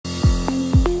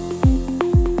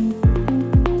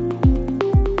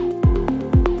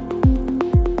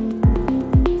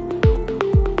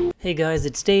Hey guys,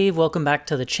 it's Dave. Welcome back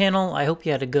to the channel. I hope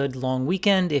you had a good long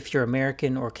weekend if you're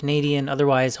American or Canadian.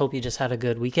 Otherwise, hope you just had a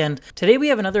good weekend. Today we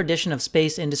have another edition of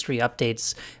Space Industry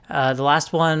Updates. The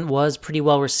last one was pretty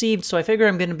well received, so I figure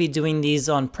I'm going to be doing these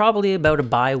on probably about a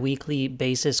bi-weekly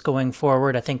basis going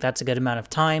forward. I think that's a good amount of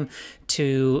time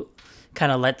to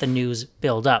kind of let the news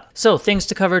build up. So things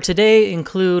to cover today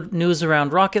include news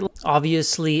around rocket,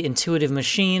 obviously Intuitive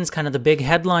Machines, kind of the big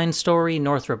headline story,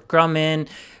 Northrop Grumman,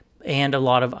 and a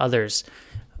lot of others.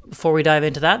 Before we dive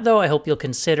into that, though, I hope you'll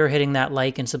consider hitting that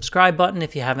like and subscribe button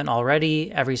if you haven't already.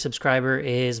 Every subscriber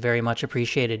is very much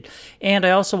appreciated. And I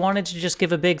also wanted to just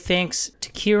give a big thanks to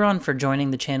Kieran for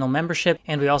joining the channel membership.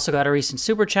 And we also got a recent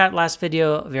super chat last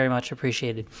video. Very much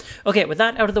appreciated. Okay, with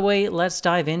that out of the way, let's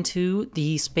dive into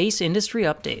the space industry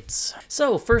updates.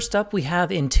 So first up, we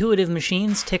have Intuitive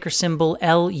Machines, ticker symbol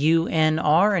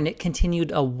LUNR, and it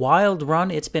continued a wild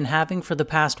run it's been having for the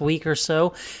past week or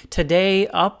so. Today,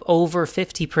 up over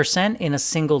 50% in a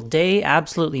single day,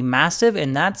 absolutely massive,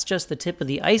 and that's just the tip of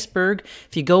the iceberg.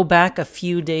 If you go back a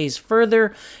few days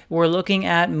further, we're looking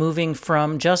at moving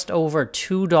from just over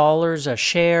 $2 a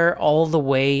share all the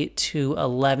way to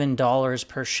 $11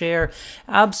 per share.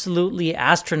 Absolutely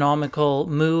astronomical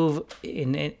move.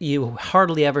 You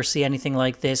hardly ever see anything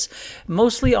like this,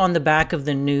 mostly on the back of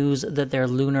the news that their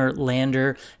lunar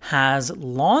lander has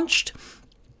launched.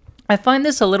 I find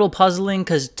this a little puzzling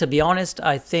because, to be honest,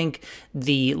 I think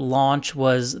the launch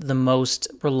was the most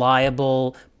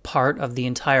reliable part of the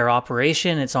entire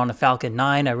operation. It's on a Falcon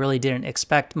 9. I really didn't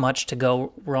expect much to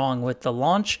go wrong with the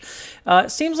launch.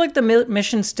 It seems like the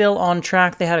mission's still on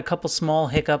track. They had a couple small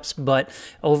hiccups, but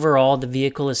overall the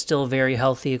vehicle is still very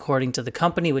healthy according to the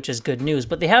company, which is good news.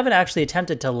 But they haven't actually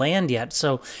attempted to land yet,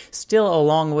 so still a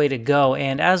long way to go.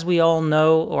 And as we all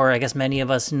know, or I guess many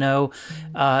of us know,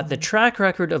 the track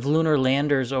record of lunar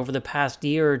landers over the past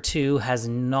year or two has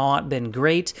not been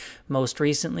great. Most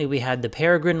recently, we had the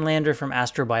Peregrine lander from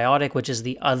Astrobiotix, which is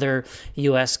the other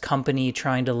U.S. company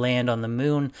trying to land on the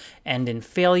moon, end in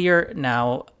failure.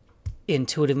 Now,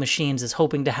 Intuitive Machines is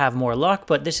hoping to have more luck,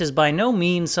 but this is by no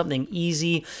means something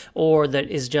easy or that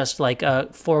is just like a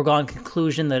foregone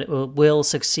conclusion that it will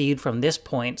succeed from this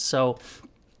point. So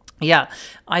yeah,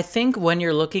 I think when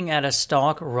you're looking at a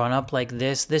stock run-up like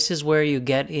this is where you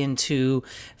get into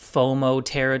FOMO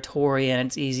territory, and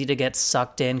it's easy to get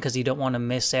sucked in because you don't want to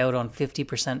miss out on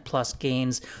 50% plus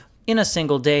gains in a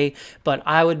single day. But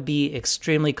I would be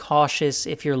extremely cautious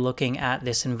if you're looking at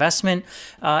this investment,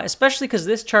 especially because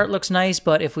this chart looks nice,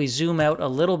 but if we zoom out a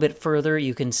little bit further,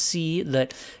 you can see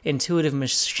that Intuitive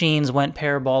Machines went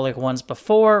parabolic once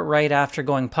before, right after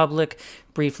going public,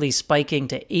 briefly spiking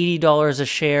to $80 a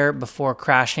share before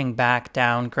crashing back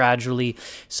down gradually.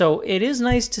 So it is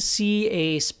nice to see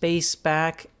a space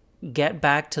SPAC get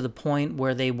back to the point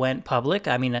where they went public.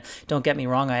 I mean, don't get me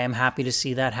wrong, I am happy to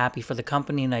see that, happy for the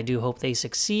company, and I do hope they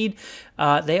succeed.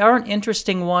 They are an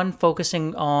interesting one,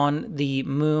 focusing on the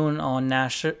moon, on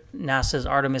NASA's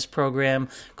Artemis program,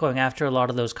 going after a lot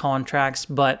of those contracts,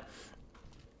 but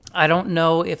I don't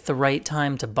know if the right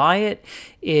time to buy it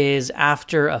is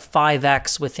after a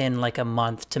 5x within like a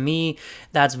month. To me,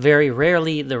 that's very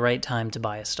rarely the right time to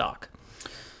buy a stock.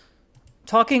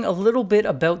 Talking a little bit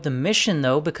about the mission,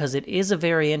 though, because it is a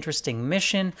very interesting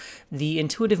mission. The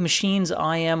Intuitive Machines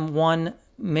IM-1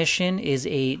 mission is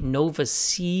a Nova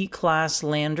C class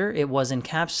lander. It was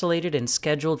encapsulated and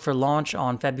scheduled for launch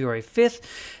on February 5th.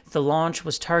 The launch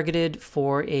was targeted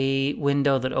for a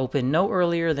window that opened no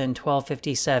earlier than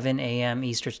 12:57 a.m.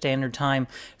 Eastern Standard Time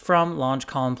from Launch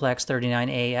Complex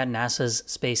 39A at NASA's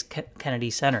Space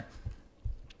Kennedy Center.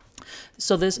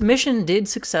 So this mission did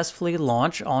successfully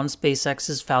launch on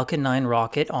SpaceX's Falcon 9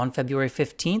 rocket on February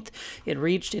 15th. It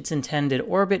reached its intended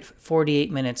orbit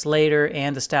 48 minutes later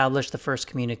and established the first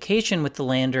communication with the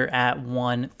lander at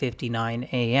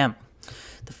 1:59 a.m.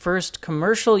 The first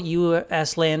commercial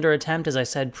U.S. lander attempt, as I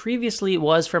said previously,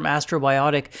 was from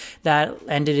Astrobiotix that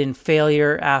ended in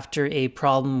failure after a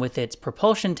problem with its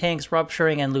propulsion tanks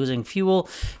rupturing and losing fuel.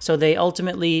 So they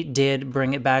ultimately did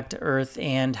bring it back to Earth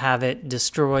and have it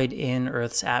destroyed in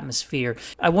Earth's atmosphere.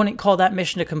 I wouldn't call that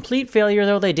mission a complete failure,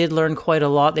 though. They did learn quite a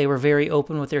lot. They were very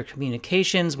open with their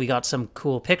communications. We got some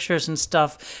cool pictures and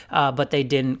stuff, but they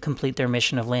didn't complete their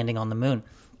mission of landing on the moon.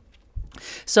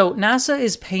 So NASA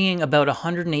is paying about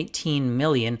 $118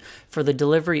 million for the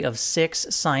delivery of 6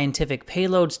 scientific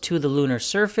payloads to the lunar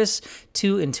surface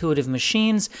to Intuitive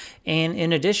Machines, and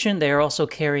in addition, they are also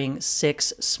carrying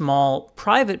 6 small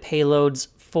private payloads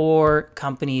for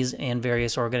companies and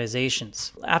various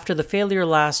organizations. After the failure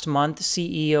last month,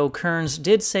 CEO Kearns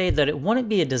did say that it wouldn't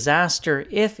be a disaster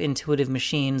if Intuitive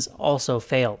Machines also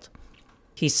failed.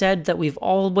 He said that we've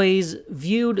always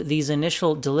viewed these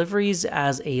initial deliveries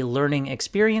as a learning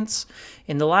experience.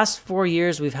 In the last 4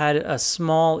 years, we've had a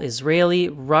small Israeli,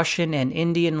 Russian, and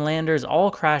Indian landers all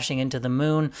crashing into the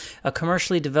moon. A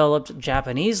commercially developed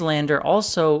Japanese lander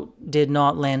also did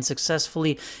not land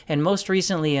successfully. And most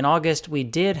recently, in August, we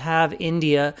did have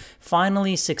India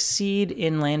finally succeed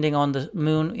in landing on the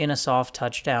moon in a soft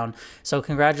touchdown. So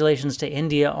congratulations to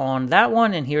India on that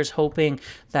one. And here's hoping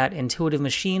that Intuitive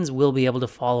Machines will be able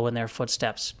to follow in their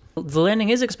footsteps. The landing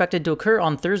is expected to occur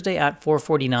on Thursday at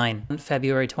 4:49,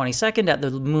 February 22nd, at the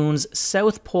moon's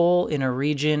south pole in a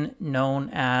region known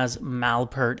as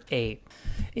Malpert A.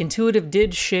 Intuitive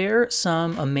did share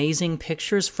some amazing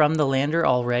pictures from the lander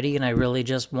already, and I really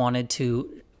just wanted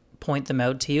to point them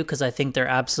out to you because I think they're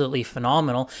absolutely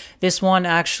phenomenal. This one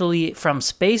actually from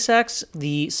SpaceX,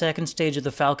 the second stage of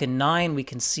the Falcon 9, we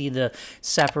can see the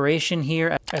separation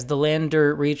here as the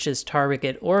lander reaches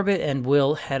target orbit and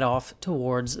will head off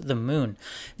towards the moon.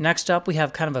 Next up, we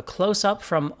have kind of a close-up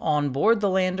from on board the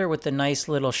lander with a nice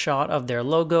little shot of their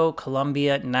logo,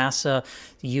 Columbia, NASA,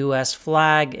 the US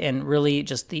flag, and really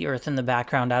just the Earth in the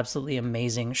background. Absolutely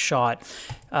amazing shot.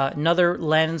 Another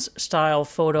lens style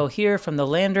photo here from the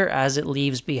lander as it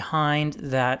leaves behind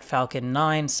that Falcon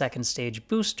 9 second stage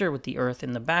booster with the Earth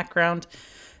in the background.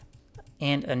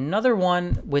 And another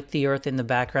one with the Earth in the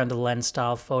background, the lens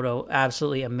style photo.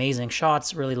 Absolutely amazing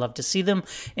shots. Really love to see them.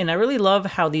 And I really love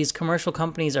how these commercial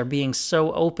companies are being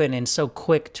so open and so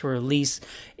quick to release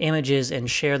images and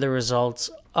share the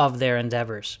results of their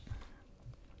endeavors.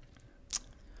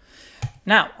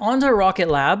 Now, on to Rocket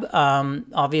Lab,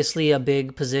 obviously a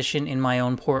big position in my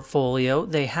own portfolio.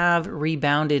 They have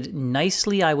rebounded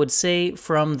nicely, I would say,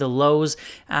 from the lows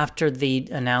after they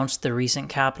announced the recent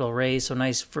capital raise. So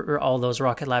nice for all those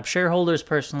Rocket Lab shareholders.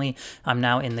 Personally, I'm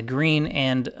now in the green,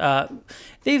 and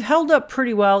they've held up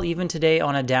pretty well even today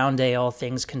on a down day, all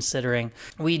things considering.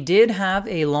 We did have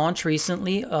a launch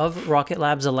recently of Rocket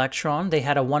Lab's Electron. They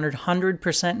had a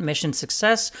 100% mission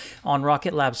success on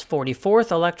Rocket Lab's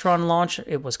 44th Electron launch.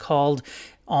 It was called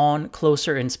On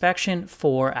Closer Inspection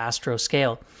for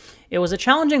Astroscale. It was a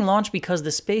challenging launch because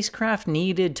the spacecraft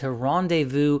needed to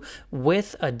rendezvous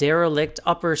with a derelict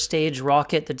upper stage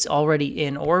rocket that's already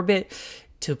in orbit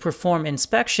to perform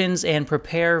inspections and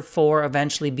prepare for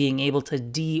eventually being able to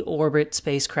deorbit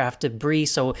spacecraft debris.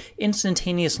 So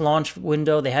instantaneous launch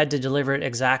window, they had to deliver it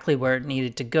exactly where it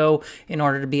needed to go in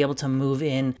order to be able to move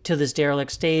in to this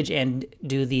derelict stage and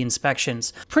do the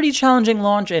inspections. Pretty challenging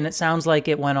launch, and it sounds like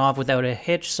it went off without a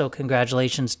hitch, so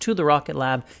congratulations to the Rocket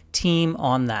Lab team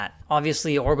on that.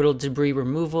 Obviously, orbital debris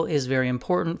removal is very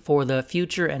important for the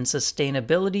future and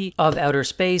sustainability of outer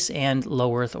space and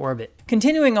low Earth orbit.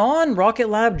 Continuing on, Rocket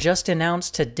Lab just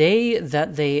announced today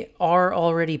that they are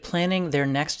already planning their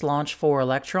next launch for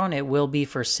Electron. It will be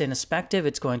for Synespective.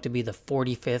 It's going to be the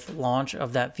 45th launch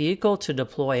of that vehicle to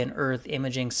deploy an Earth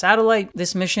imaging satellite.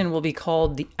 This mission will be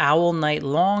called the Owl Night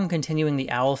Long, continuing the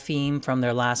owl theme from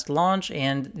their last launch,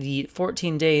 and the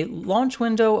 14-day launch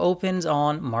window opens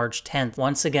on March 10th.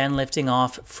 Once again, lifting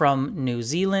off from New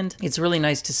Zealand. It's really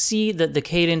nice to see that the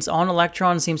cadence on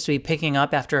Electron seems to be picking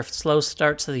up after a slow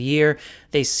start to the year.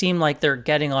 They seem like they're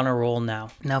getting on a roll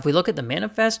now. Now, if we look at the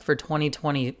manifest for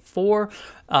 2024,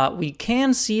 we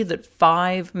can see that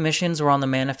 5 missions were on the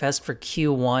manifest for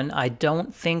Q1. I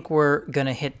don't think we're going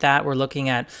to hit that. We're looking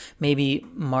at maybe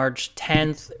March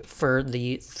 10th for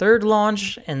the 3rd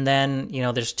launch, and then, you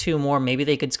know, there's 2 more. Maybe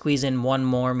they could squeeze in 1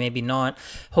 more, maybe not.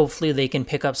 Hopefully they can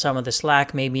pick up some of the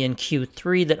slack, maybe in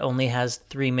Q3 that only has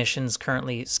 3 missions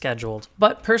currently scheduled.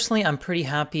 But personally, I'm pretty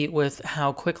happy with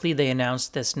how quickly they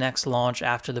announced this next launch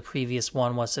after the previous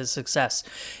one was a success.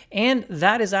 And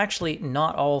that is actually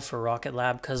not all for Rocket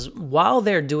Lab, because while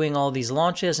they're doing all these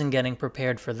launches and getting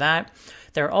prepared for that,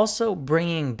 they're also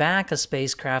bringing back a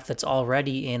spacecraft that's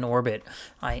already in orbit.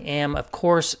 I am, of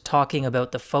course, talking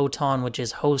about the Photon, which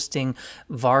is hosting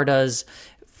Varda's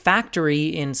factory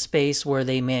in space where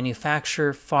they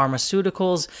manufacture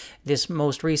pharmaceuticals. This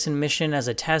most recent mission as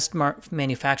a test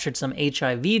manufactured some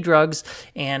HIV drugs,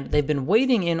 and they've been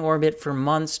waiting in orbit for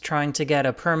months trying to get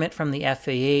a permit from the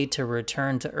FAA to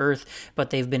return to Earth,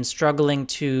 but they've been struggling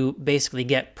to basically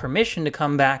get permission to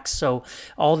come back. So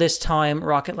all this time,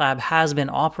 Rocket Lab has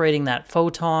been operating that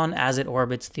Photon as it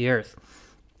orbits the Earth.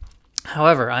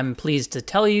 However, I'm pleased to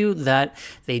tell you that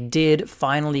they did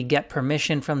finally get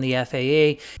permission from the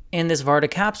FAA, and this Varda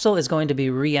capsule is going to be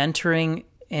re-entering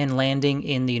and landing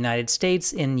in the United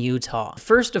States in Utah. The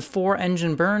first of 4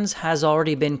 engine burns has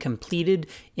already been completed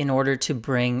in order to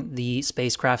bring the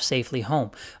spacecraft safely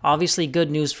home. Obviously good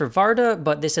news for Varda,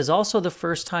 but this is also the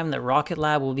first time that Rocket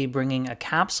Lab will be bringing a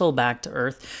capsule back to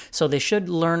Earth, so they should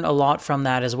learn a lot from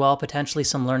that as well, potentially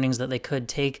some learnings that they could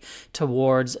take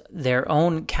towards their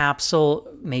own capsule,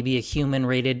 maybe a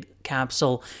human-rated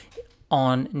capsule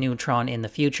on Neutron in the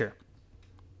future.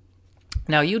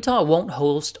 Now, Utah won't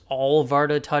host all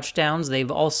Varda touchdowns.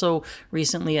 They've also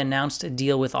recently announced a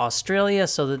deal with Australia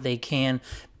so that they can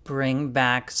bring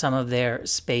back some of their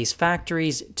space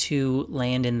factories to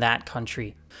land in that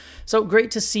country. So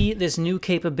great to see this new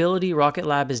capability Rocket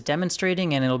Lab is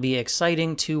demonstrating, and it'll be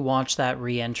exciting to watch that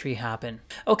re-entry happen.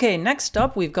 Okay, next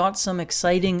up, we've got some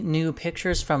exciting new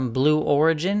pictures from Blue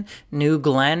Origin. New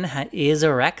Glenn is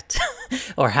erect,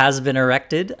 or has been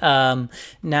erected.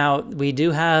 Now, we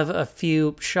do have a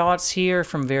few shots here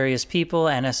from various people,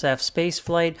 NSF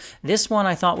spaceflight. This one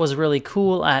I thought was really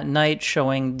cool at night,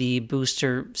 showing the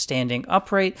booster standing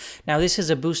upright. Now, this is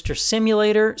a booster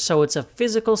simulator, so it's a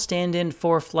physical stand-in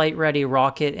for flight-ready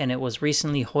rocket, and it was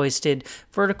recently hoisted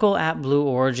vertical at Blue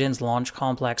Origin's Launch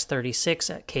Complex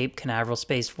 36 at Cape Canaveral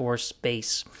Space Force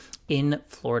Base in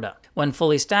Florida. When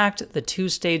fully stacked, the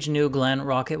 2-stage New Glenn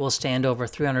rocket will stand over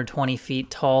 320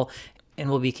 feet tall and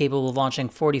will be capable of launching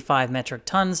 45 metric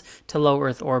tons to low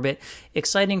Earth orbit.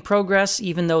 Exciting progress,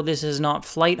 even though this is not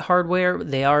flight hardware,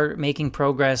 they are making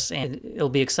progress, and it'll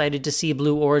be excited to see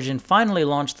Blue Origin finally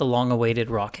launch the long-awaited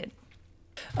rocket.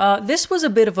 This was a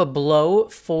bit of a blow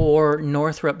for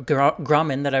Northrop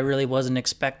Grumman that I really wasn't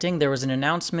expecting. There was an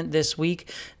announcement this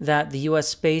week that the U.S.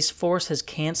 Space Force has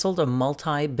canceled a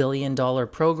multi-billion-dollar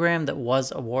program that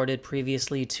was awarded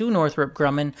previously to Northrop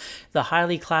Grumman. The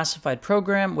highly classified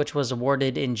program, which was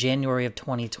awarded in January of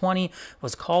 2020,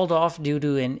 was called off due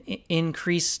to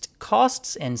increased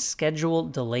costs and schedule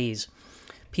delays.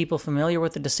 People familiar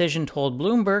with the decision told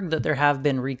Bloomberg that there have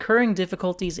been recurring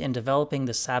difficulties in developing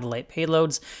the satellite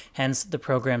payloads, hence the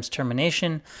program's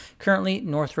termination. Currently,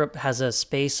 Northrop has a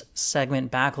space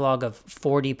segment backlog of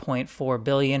 $40.4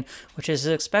 billion, which is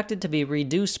expected to be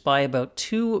reduced by about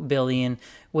 $2 billion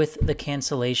with the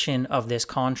cancellation of this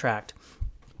contract.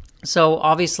 So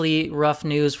obviously rough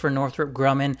news for Northrop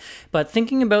Grumman, but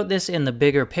thinking about this in the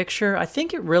bigger picture, I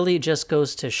think it really just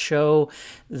goes to show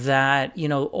that, you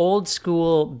know, old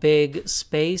school big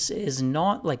space is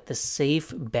not like the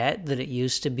safe bet that it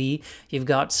used to be. You've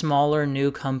got smaller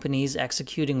new companies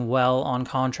executing well on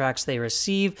contracts they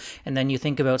receive, and then you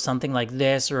think about something like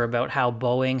this, or about how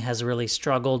Boeing has really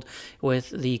struggled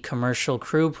with the Commercial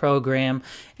Crew program,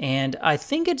 and I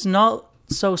think it's not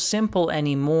so simple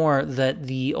anymore that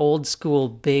the old school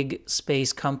big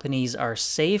space companies are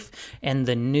safe and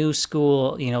the new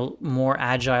school, you know, more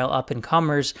agile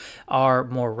up-and-comers are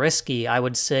more risky. I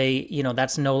would say, you know,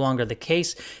 that's no longer the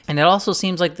case. And it also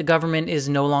seems like the government is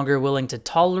no longer willing to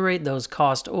tolerate those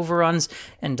cost overruns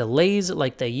and delays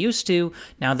like they used to,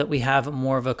 now that we have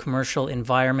more of a commercial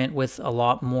environment with a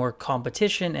lot more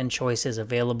competition and choices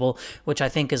available, which I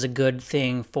think is a good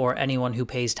thing for anyone who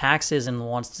pays taxes and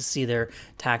wants to see their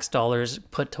tax dollars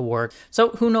put to work. So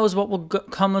who knows what will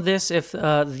come of this, if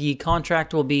the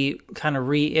contract will be kind of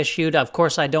reissued. Of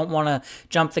course, I don't want to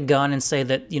jump the gun and say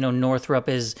that, you know, Northrop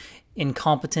is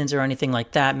incompetent or anything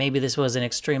like that. Maybe this was an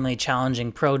extremely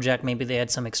challenging project. Maybe they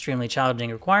had some extremely challenging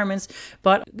requirements,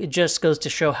 but it just goes to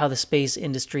show how the space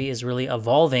industry is really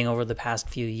evolving over the past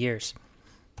few years.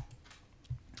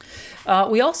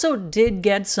 We also did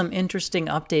get some interesting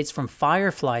updates from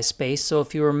Firefly Space. So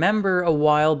if you remember a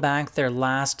while back, their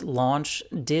last launch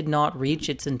did not reach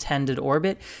its intended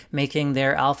orbit, making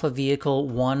their Alpha vehicle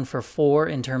 1 for 4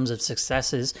 in terms of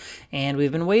successes. And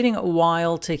we've been waiting a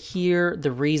while to hear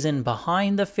the reason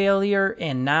behind the failure,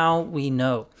 and now we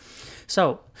know.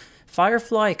 So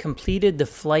Firefly completed the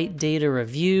flight data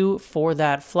review for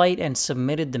that flight and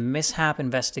submitted the mishap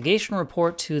investigation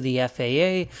report to the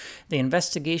FAA. The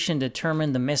investigation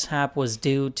determined the mishap was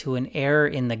due to an error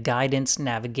in the guidance,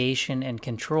 navigation, and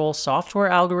control software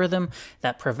algorithm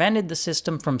that prevented the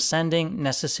system from sending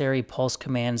necessary pulse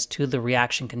commands to the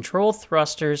reaction control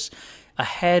thrusters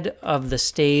ahead of the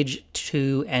stage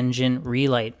 2 engine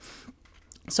relight.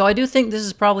 So I do think this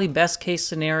is probably best case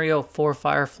scenario for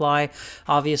Firefly.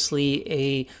 Obviously,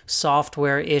 a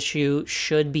software issue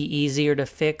should be easier to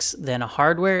fix than a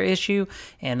hardware issue,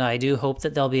 and I do hope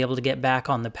that they'll be able to get back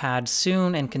on the pad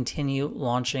soon and continue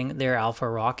launching their Alpha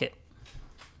rocket.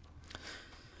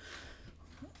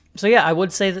 So yeah, I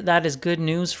would say that that is good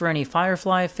news for any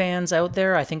Firefly fans out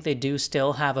there. I think they do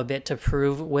still have a bit to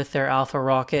prove with their Alpha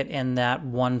rocket and that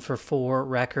 1-for-4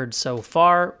 record so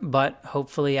far, but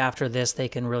hopefully after this they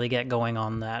can really get going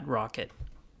on that rocket.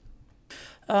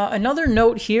 Another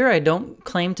note here, I don't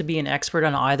claim to be an expert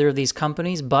on either of these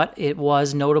companies, but it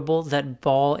was notable that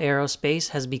Ball Aerospace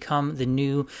has become the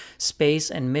new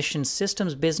space and mission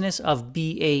systems business of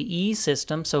BAE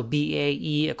Systems. So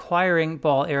BAE acquiring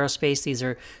Ball Aerospace. These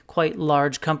are quite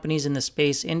large companies in the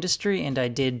space industry, and I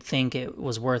did think it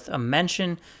was worth a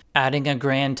mention, adding a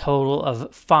grand total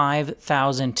of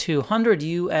 5,200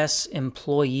 U.S.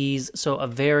 employees, so a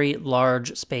very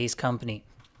large space company.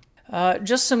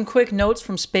 Just some quick notes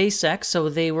from SpaceX. So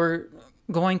they were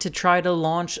going to try to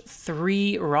launch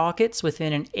 3 rockets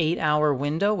within an 8-hour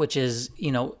window, which is,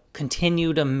 you know,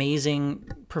 continued amazing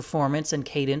performance and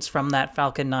cadence from that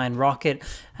Falcon 9 rocket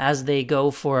as they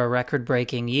go for a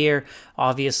record-breaking year.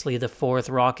 Obviously, the 4th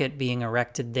rocket being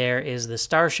erected there is the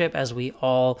Starship, as we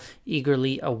all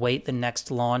eagerly await the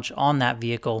next launch on that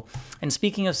vehicle. And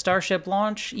speaking of Starship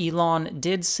launch, Elon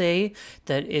did say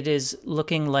that it is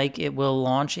looking like it will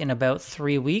launch in about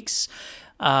 3 weeks.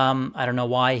 I don't know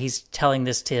why he's telling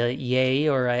this to Ye,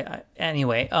 or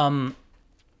anyway,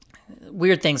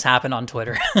 weird things happen on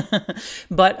Twitter.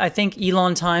 But I think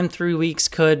Elon time, 3 weeks,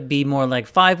 could be more like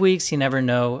 5 weeks. You never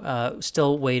know.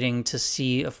 Still waiting to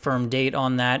see a firm date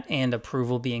on that and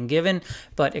approval being given.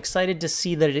 But excited to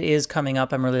see that it is coming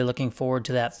up. I'm really looking forward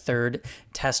to that 3rd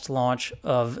test launch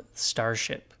of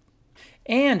Starship.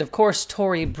 And, of course,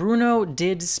 Tory Bruno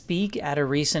did speak at a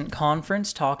recent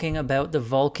conference talking about the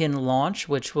Vulcan launch,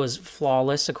 which was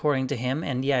flawless, according to him.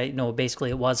 And, yeah, no,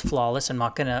 basically it was flawless. I'm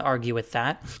not going to argue with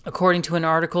that. According to an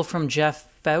article from Jeff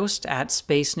Faust at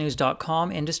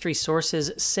spacenews.com, industry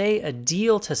sources say a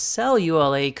deal to sell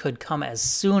ULA could come as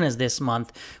soon as this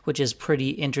month, which is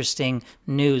pretty interesting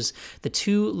news. The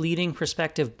 2 leading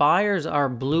prospective buyers are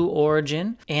Blue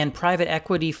Origin and private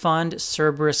equity fund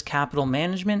Cerberus Capital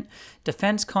Management.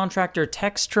 Defense contractor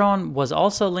Textron was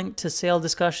also linked to sale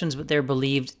discussions, but they're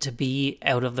believed to be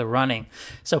out of the running.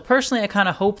 So personally, I kind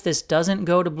of hope this doesn't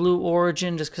go to Blue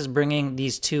Origin, just because bringing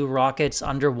these 2 rockets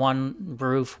under one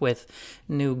roof with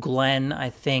New Glenn,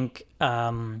 I think,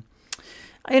 you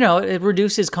know, it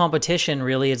reduces competition,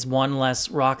 really. It's one less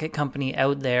rocket company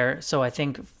out there. So I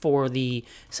think for the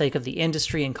sake of the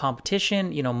industry and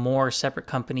competition, you know, more separate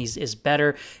companies is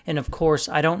better. And of course,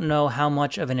 I don't know how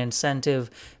much of an incentive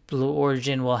Blue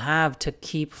Origin will have to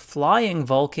keep flying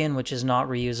Vulcan, which is not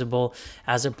reusable,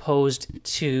 as opposed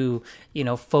to, you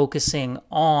know, focusing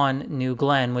on New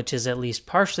Glenn, which is at least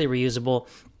partially reusable.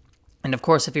 And of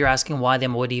course, if you're asking why they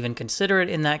would even consider it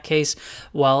in that case,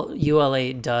 well,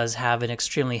 ULA does have an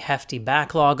extremely hefty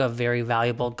backlog of very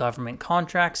valuable government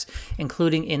contracts,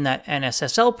 including in that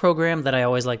NSSL program that I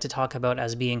always like to talk about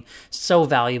as being so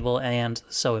valuable and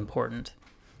so important.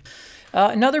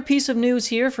 Another piece of news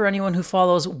here for anyone who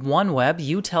follows OneWeb,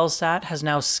 Eutelsat has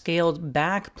now scaled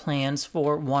back plans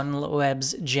for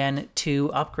OneWeb's Gen 2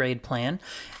 upgrade plan.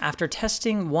 After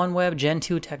testing OneWeb Gen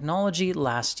 2 technology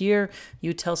last year,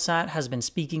 Eutelsat has been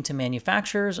speaking to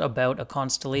manufacturers about a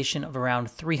constellation of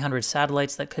around 300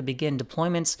 satellites that could begin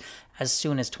deployments as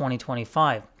soon as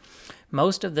 2025.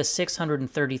 Most of the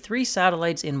 633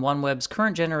 satellites in OneWeb's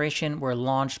current generation were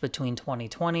launched between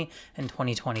 2020 and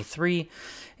 2023,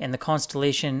 and the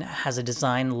constellation has a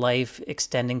design life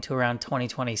extending to around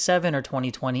 2027 or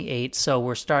 2028, so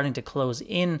we're starting to close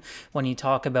in when you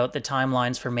talk about the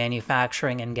timelines for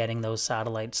manufacturing and getting those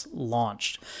satellites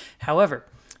launched. However,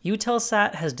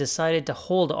 Eutelsat has decided to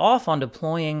hold off on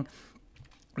deploying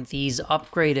these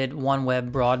upgraded OneWeb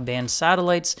broadband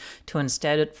satellites to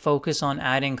instead focus on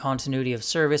adding continuity of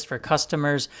service for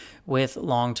customers with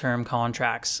long-term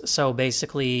contracts. So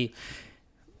basically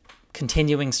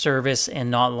continuing service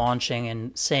and not launching,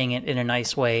 and saying it in a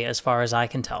nice way as far as I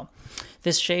can tell.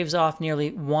 This shaves off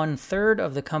nearly 1/3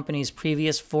 of the company's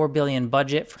previous $4 billion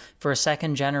budget for a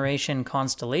second-generation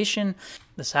constellation.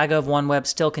 The saga of OneWeb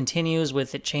still continues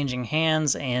with it changing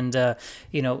hands, and,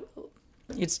 you know,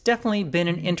 it's definitely been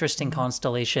an interesting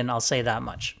constellation, I'll say that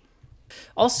much.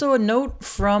 Also, a note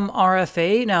from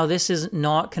RFA. Now, this is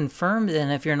not confirmed,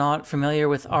 and if you're not familiar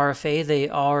with RFA, they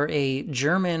are a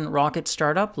German rocket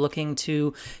startup looking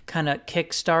to kind of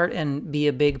kickstart and be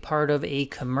a big part of a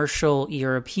commercial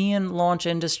European launch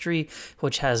industry,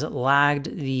 which has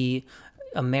lagged the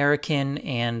American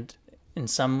and, in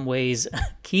some ways,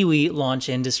 Kiwi launch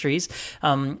industries.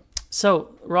 So,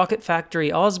 Rocket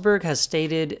Factory Augsburg has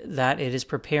stated that it is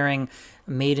preparing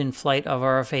maiden flight of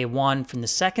RFA-1 from the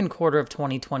second quarter of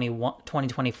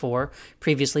 2024,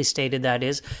 previously stated that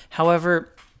is.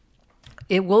 However,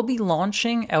 It will be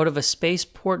launching out of a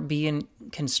spaceport being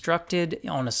constructed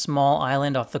on a small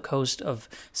island off the coast of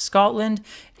Scotland.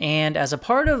 And as a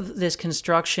part of this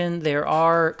construction, there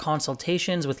are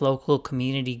consultations with local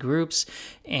community groups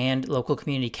and local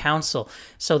community council.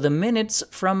 So the minutes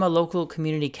from a local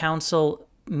community council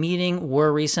meeting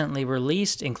were recently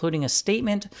released, including a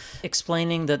statement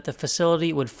explaining that the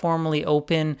facility would formally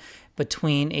open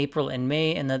between April and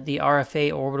May, and that the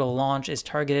RFA orbital launch is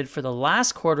targeted for the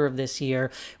last quarter of this year,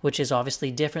 which is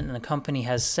obviously different than the company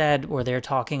has said, where they're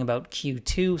talking about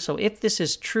Q2. So if this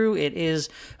is true, it is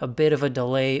a bit of a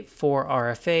delay for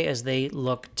RFA as they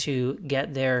look to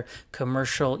get their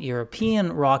commercial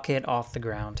European rocket off the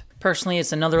ground. Personally,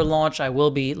 it's another launch I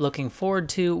will be looking forward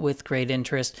to with great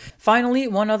interest. Finally,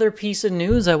 one other piece of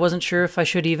news. I wasn't sure if I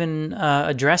should even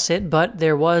address it, but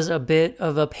there was a bit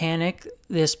of a panic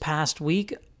this past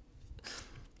week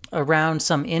around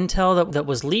some intel that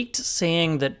was leaked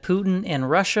saying that Putin and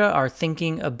Russia are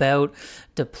thinking about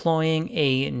deploying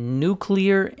a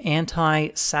nuclear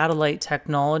anti-satellite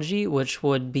technology, which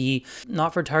would be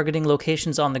not for targeting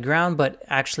locations on the ground, but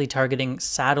actually targeting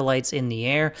satellites in the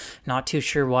air. Not too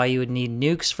sure why you would need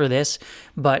nukes for this,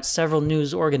 but several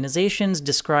news organizations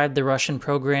described the Russian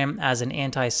program as an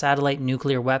anti-satellite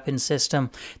nuclear weapon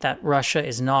system that Russia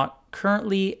is not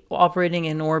currently operating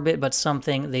in orbit, but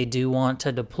something they do want to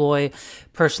deploy.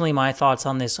 Personally, my thoughts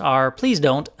on this are, please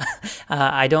don't.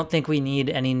 I don't think we need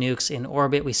any nukes in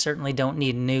orbit. We certainly don't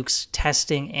need nukes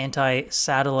testing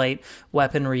anti-satellite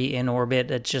weaponry in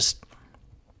orbit. It just,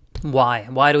 why?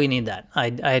 Why do we need that?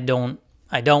 I don't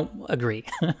agree.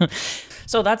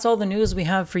 So that's all the news we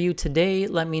have for you today.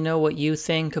 Let me know what you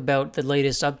think about the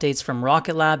latest updates from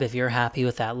Rocket Lab, if you're happy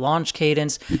with that launch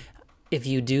cadence. If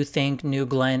you do think New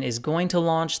Glenn is going to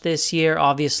launch this year,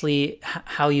 obviously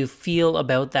how you feel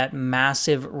about that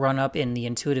massive run-up in the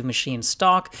Intuitive Machines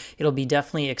stock. It'll be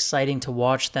definitely exciting to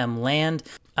watch them land.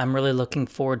 I'm really looking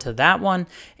forward to that one.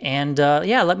 And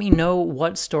yeah, let me know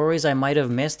what stories I might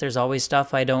have missed. There's always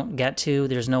stuff I don't get to.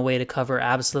 There's no way to cover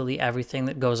absolutely everything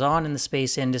that goes on in the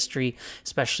space industry,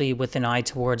 especially with an eye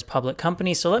towards public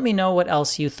companies. So let me know what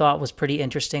else you thought was pretty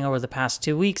interesting over the past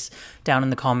 2 weeks down in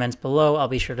the comments below. I'll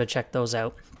be sure to check those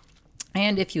out.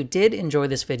 And if you did enjoy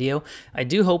this video, I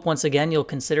do hope once again you'll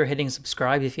consider hitting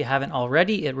subscribe if you haven't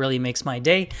already. It really makes my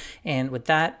day. And with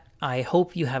that, I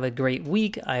hope you have a great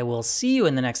week. I will see you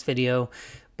in the next video.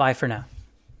 Bye for now.